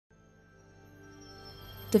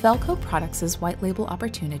Develco Products' white label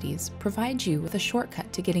opportunities provide you with a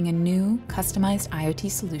shortcut to getting a new, customized IoT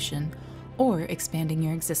solution or expanding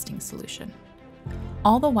your existing solution.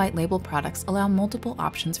 All the white label products allow multiple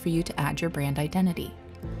options for you to add your brand identity.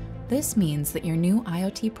 This means that your new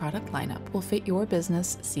IoT product lineup will fit your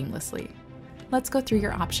business seamlessly. Let's go through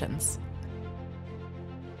your options.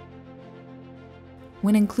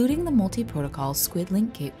 When including the multi-protocol Squid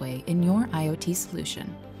Link Gateway in your IoT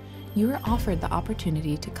solution, you are offered the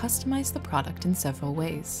opportunity to customize the product in several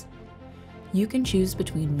ways. You can choose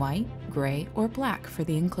between white, gray, or black for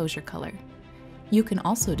the enclosure color. You can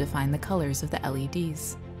also define the colors of the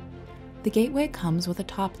LEDs. The gateway comes with a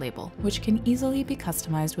top label, which can easily be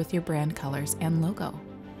customized with your brand colors and logo.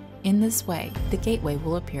 In this way, the gateway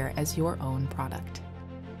will appear as your own product.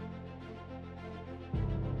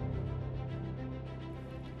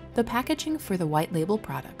 The packaging for the white label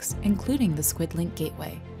products, including the Squid Link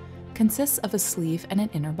Gateway, consists of a sleeve and an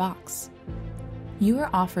inner box. You are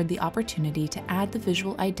offered the opportunity to add the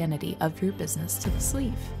visual identity of your business to the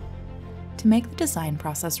sleeve. To make the design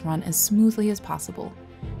process run as smoothly as possible,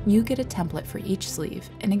 you get a template for each sleeve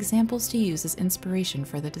and examples to use as inspiration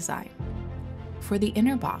for the design. For the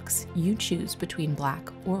inner box, you choose between black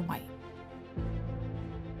or white.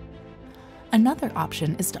 Another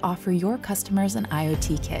option is to offer your customers an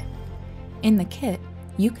IoT kit. In the kit,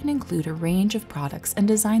 you can include a range of products and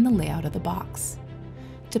design the layout of the box.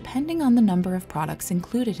 Depending on the number of products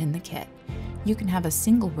included in the kit, you can have a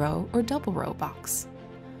single row or double row box.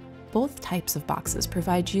 Both types of boxes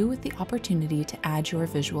provide you with the opportunity to add your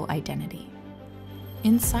visual identity.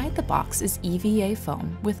 Inside the box is EVA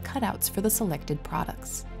foam with cutouts for the selected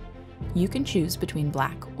products. You can choose between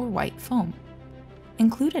black or white foam.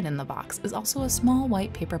 Included in the box is also a small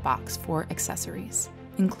white paper box for accessories,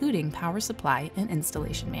 including power supply and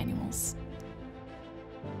installation manuals.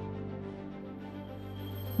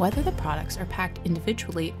 Whether the products are packed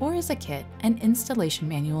individually or as a kit, an installation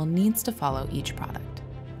manual needs to follow each product.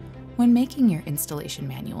 When making your installation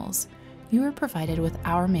manuals, you are provided with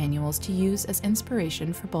our manuals to use as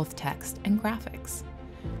inspiration for both text and graphics.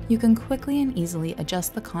 You can quickly and easily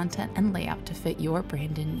adjust the content and layout to fit your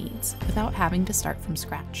brand and needs without having to start from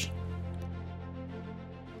scratch.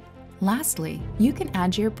 Lastly, you can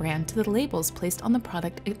add your brand to the labels placed on the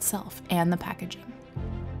product itself and the packaging.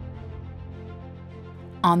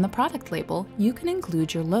 On the product label, you can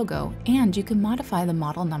include your logo and you can modify the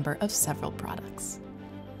model number of several products.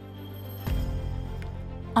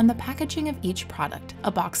 On the packaging of each product, a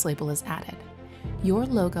box label is added. Your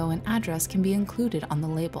logo and address can be included on the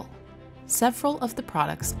label. Several of the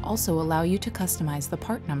products also allow you to customize the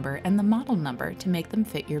part number and the model number to make them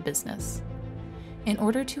fit your business. In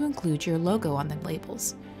order to include your logo on the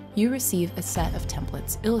labels, you receive a set of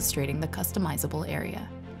templates illustrating the customizable area.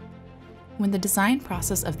 When the design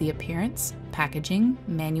process of the appearance, packaging,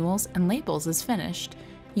 manuals, and labels is finished,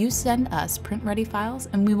 you send us print-ready files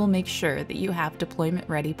and we will make sure that you have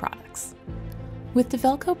deployment-ready products. With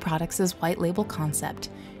Develco Products' white label concept,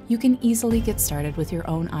 you can easily get started with your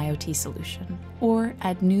own IoT solution or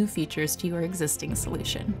add new features to your existing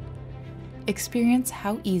solution. Experience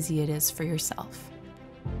how easy it is for yourself.